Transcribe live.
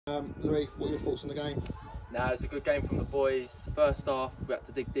Louie, what are your thoughts on the game? Nah, it was a good game from the boys. First half, we had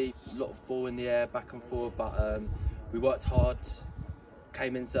to dig deep, a lot of ball in the air, back and forward, but we worked hard.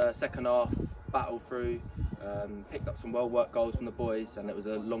 Came into second half, battled through, picked up some well-worked goals from the boys, and it was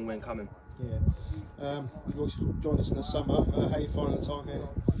a long win coming. Yeah. You've also joined us in the summer. How are you finding the time here?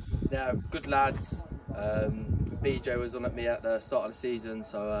 Yeah, good lads. BJ was on at me at the start of the season,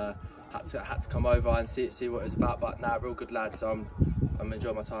 so had to come over and see what it was about. But nah, real good lads. So I'm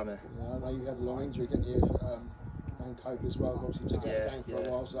enjoying my time here. Yeah, I know you had a long injury, didn't you? And COVID as well. Obviously took out the game for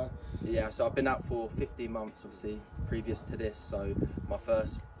a while. So yeah, so I've been out for 15 months, obviously, previous to this. So my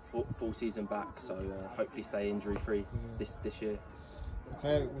first full season back. So hopefully stay injury free this year.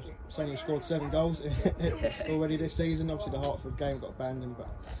 Okay, saying you scored 7 goals already this season. Obviously the Hartford game got abandoned, but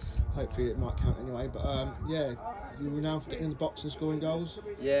hopefully it might count anyway. But yeah, you renowned for getting in the box and scoring goals.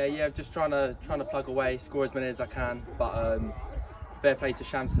 Yeah, just trying to plug away, score as many as I can. But fair play to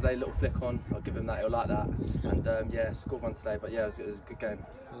Shams today, little flick on. I'll give him that, he'll like that. And yeah, scored one today. But yeah, it was a good game.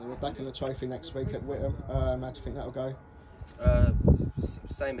 We're back in the trophy next week at Whittam. How do you think that'll go?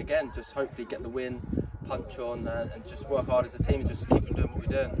 Same again. Just hopefully get the win, punch on, and just work hard as a team and just keep on doing what we're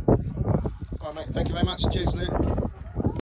doing. All right, mate. Thank you very much. Cheers, Luke.